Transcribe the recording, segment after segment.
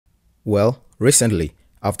Well, recently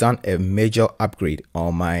I've done a major upgrade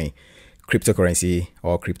on my cryptocurrency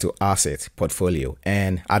or crypto asset portfolio,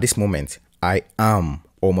 and at this moment I am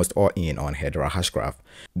almost all in on Hedera Hashgraph.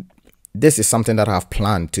 This is something that I've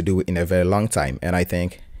planned to do in a very long time, and I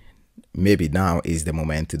think maybe now is the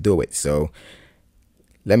moment to do it. So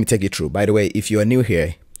let me take you through. By the way, if you are new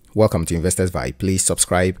here, welcome to Investors Vibe. Please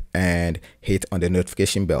subscribe and hit on the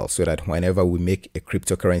notification bell so that whenever we make a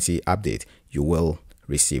cryptocurrency update, you will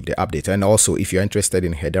receive the update. And also, if you're interested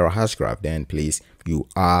in Hedera Hashgraph, then please, you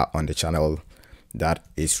are on the channel that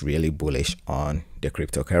is really bullish on the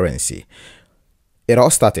cryptocurrency. It all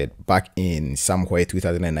started back in somewhere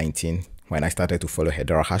 2019 when I started to follow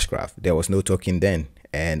Hedera Hashgraph. There was no token then,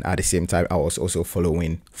 and at the same time I was also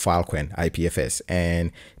following Filecoin, IPFS,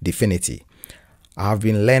 and Definity. I've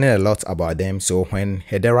been learning a lot about them, so when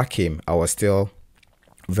Hedera came, I was still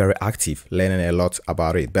very active, learning a lot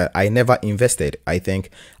about it, but I never invested. I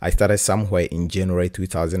think I started somewhere in January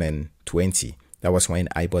 2020. That was when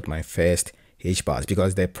I bought my first HBARs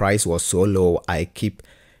because the price was so low. I keep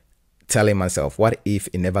telling myself, what if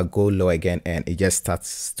it never go low again and it just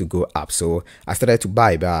starts to go up? So I started to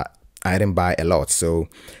buy, but I didn't buy a lot. So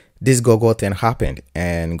this Google thing happened,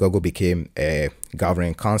 and Google became a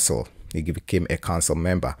governing council. It became a council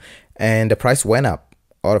member, and the price went up.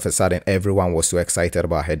 All of a sudden, everyone was so excited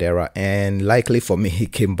about Hedera, and likely for me,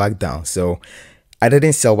 it came back down. So I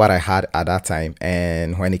didn't sell what I had at that time,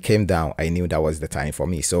 and when it came down, I knew that was the time for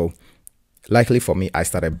me. So likely for me, I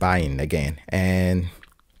started buying again, and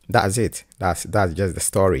that's it. That's just the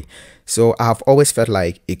story. So I've always felt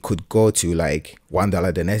like it could go to like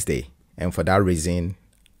 $1 the next day, and for that reason,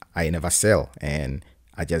 I never sell and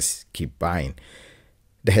I just keep buying.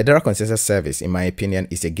 The Hedera Consensus Service, in my opinion,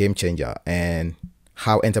 is a game changer, and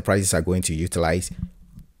how enterprises are going to utilize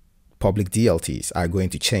public DLTs are going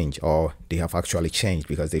to change, or they have actually changed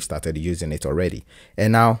because they've started using it already.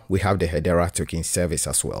 And now we have the Hedera Token Service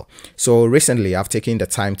as well. So recently I've taken the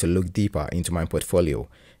time to look deeper into my portfolio.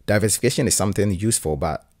 Diversification is something useful,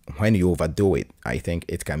 but when you overdo it, I think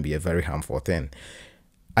it can be a very harmful thing.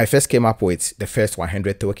 I first came up with the first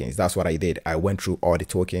 100 tokens. That's what I did. I went through all the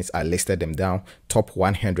tokens. I listed them down, top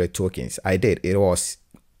 100 tokens. I did. It was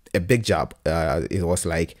a big job. It was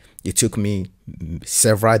like, it took me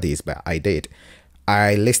several days, but I did.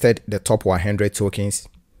 I listed the top 100 tokens,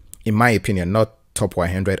 in my opinion, not top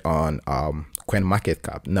 100 on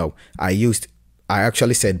CoinMarketCap. No, I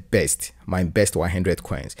actually said best, my best 100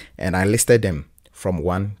 coins, and I listed them from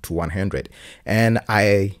 1 to 100, and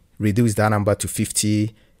I reduced that number to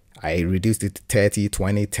 50. I reduced it to 30,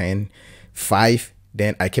 20, 10, 5.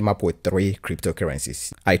 Then I came up with 3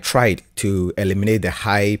 cryptocurrencies. I tried to eliminate the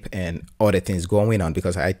hype and other things going on,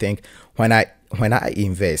 because I think when I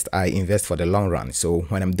invest for the long run. So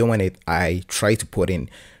when I'm doing it, I try to put in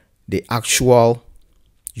the actual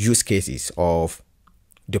use cases of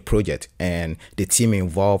the project and the team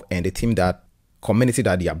involved and the community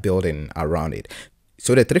that they are building around it.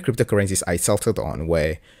 So the 3 cryptocurrencies I settled on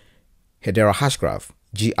were Hedera Hashgraph,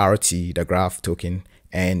 GRT, the graph token,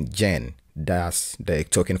 and Gen, that's the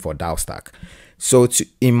token for DAO stack. So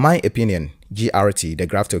in my opinion, GRT, the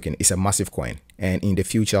graph token, is a massive coin, and in the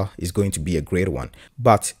future is going to be a great one.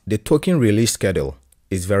 But the token release schedule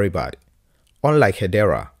is very bad. Unlike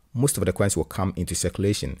Hedera, most of the coins will come into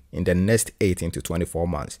circulation in the next 18 to 24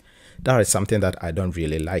 months. That is something that I don't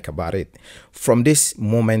really like about it. From this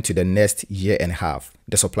moment to the next year and a half,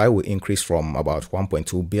 the supply will increase from about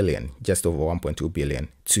 1.2 billion, just over 1.2 billion,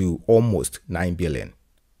 to almost 9 billion.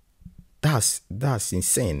 That's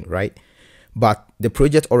insane, right? But the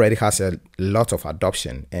project already has a lot of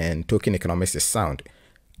adoption, and token economics is sound.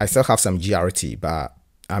 I still have some GRT, but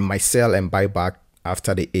I might sell and buy back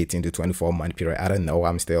after the 18 to 24 month period. I don't know.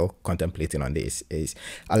 I'm still contemplating on this.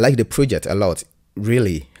 I like the project a lot.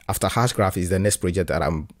 Really, after Hashgraph is the next project that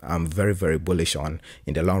I'm very, very bullish on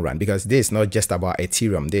in the long run, because this is not just about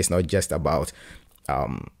Ethereum. This is not just about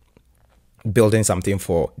building something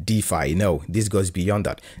for DeFi. No, this goes beyond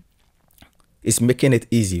that. It's making it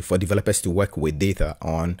easy for developers to work with data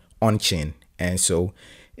on-chain, and so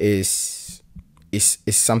it's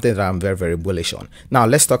something that I'm very, very bullish on. Now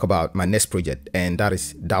let's talk about my next project, and that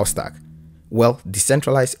is DAO stack. Well,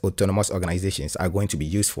 decentralized autonomous organizations are going to be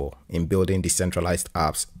useful in building decentralized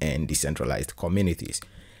apps and decentralized communities.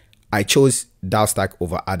 I chose DAO stack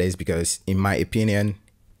over others because, in my opinion,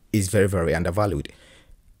 it's very, very undervalued.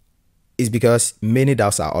 It's because many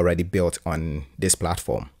DAOs are already built on this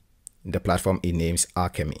platform. The platform it names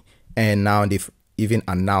Alchemy, and now they've even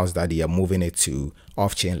announced that they are moving it to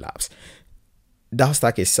off-chain labs. DAO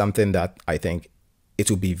stack is something that I think it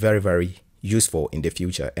will be very, very useful in the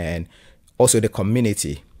future, and also the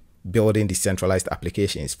community building decentralized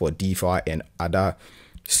applications for DeFi and other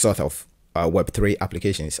sort of Web3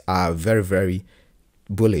 applications are very, very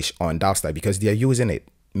bullish on DAO because they are using it.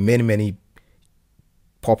 Many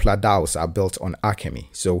popular DAOs are built on Alchemy.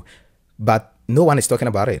 So, but no one is talking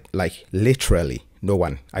about it. Like literally no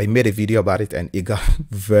one. I made a video about it and it got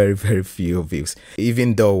very, very few views.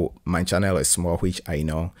 Even though my channel is small, which I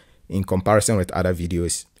know, in comparison with other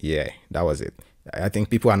videos, yeah, that was it. I think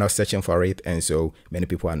people are not searching for it, and so many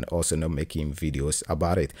people are also not making videos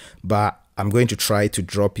about it. But I'm going to try to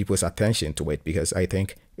draw people's attention to it because I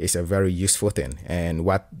think it's a very useful thing. And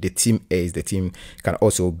what the team is, the team can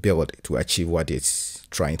also build to achieve what it's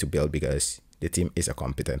trying to build because the team is a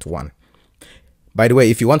competent one. By the way,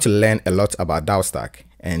 if you want to learn a lot about DAO Stack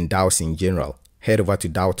and DAOs in general, head over to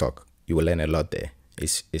DAO Talk. You will learn a lot there.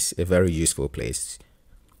 It's a very useful place.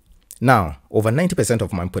 Now, over 90%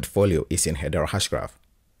 of my portfolio is in Hedera Hashgraph.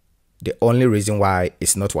 The only reason why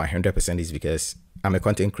it's not 100% is because I'm a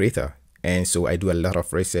content creator. And so I do a lot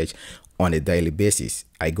of research on a daily basis.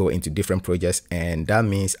 I go into different projects, and that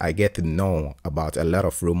means I get to know about a lot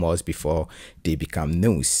of rumors before they become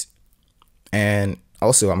news. And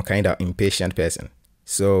also, I'm kind of impatient person.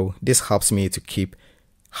 So this helps me to keep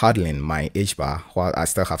handling my HBAR while I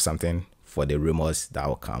still have something for the rumors that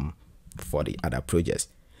will come for the other projects.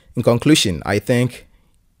 In conclusion, I think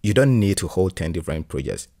you don't need to hold 10 different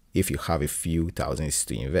projects if you have a few thousands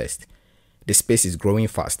to invest. The space is growing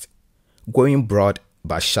fast. Going broad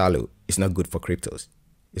but shallow is not good for cryptos.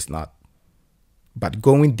 It's not. But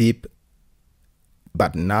going deep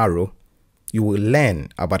but narrow, you will learn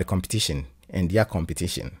about the competition and their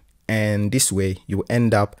competition. And this way, you will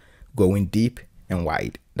end up going deep and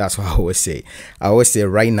wide. That's what I always say. I always say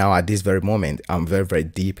right now at this very moment, I'm very, very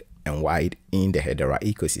deep and wide in the Hedera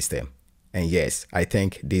ecosystem. And yes, I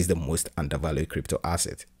think this is the most undervalued crypto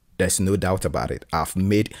asset. There's no doubt about it. I've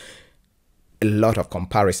made a lot of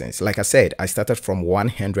comparisons. Like I said, I started from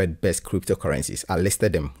 100 best cryptocurrencies. I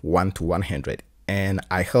listed them 1 to 100 and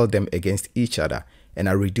I held them against each other, and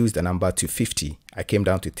I reduced the number to 50. I came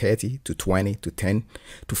down to 30, to 20, to 10,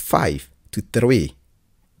 to 5, to 3.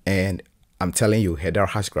 And I'm telling you, Hedera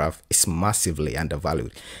Hashgraph is massively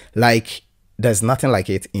undervalued. Like, there's nothing like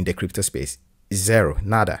it in the crypto space. Zero,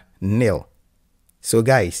 nada, nil. So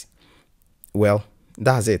guys, well,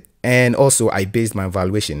 that's it. And also I based my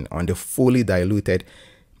valuation on the fully diluted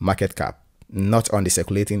market cap, not on the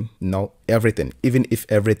circulating, no, everything. Even if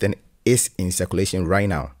everything is in circulation right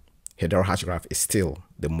now, Hedera Hashgraph is still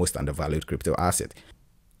the most undervalued crypto asset.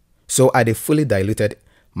 So at the fully diluted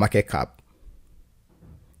market cap,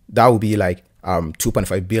 that would be like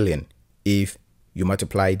 2.5 billion if you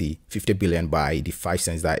multiply the 50 billion by the 5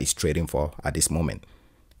 cents that it's trading for at this moment.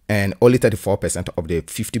 And only 34% of the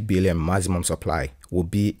 50 billion maximum supply will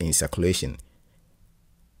be in circulation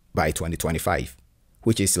by 2025,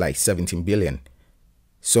 which is like 17 billion.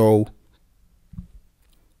 So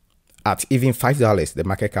at even $5, the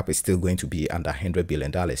market cap is still going to be under $100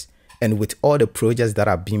 billion. And with all the projects that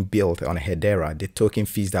are being built on Hedera, the token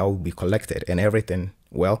fees that will be collected and everything,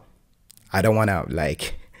 well, I don't want to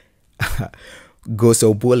like go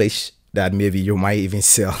so bullish that maybe you might even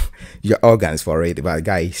sell your organs for it. But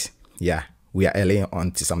guys, yeah, we are early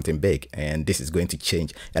on to something big, and this is going to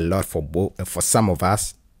change a lot for some of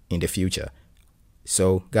us in the future.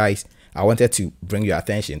 So guys, I wanted to bring your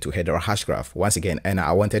attention to Hedera Hashgraph once again, and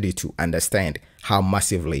I wanted you to understand how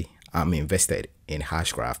massively I'm invested in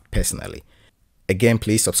Hashgraph personally. Again,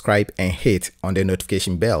 please subscribe and hit on the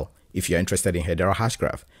notification bell if you're interested in Hedera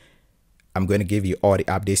Hashgraph. I'm going to give you all the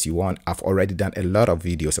updates you want. I've already done a lot of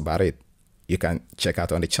videos about it. You can check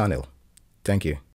out on the channel. Thank you.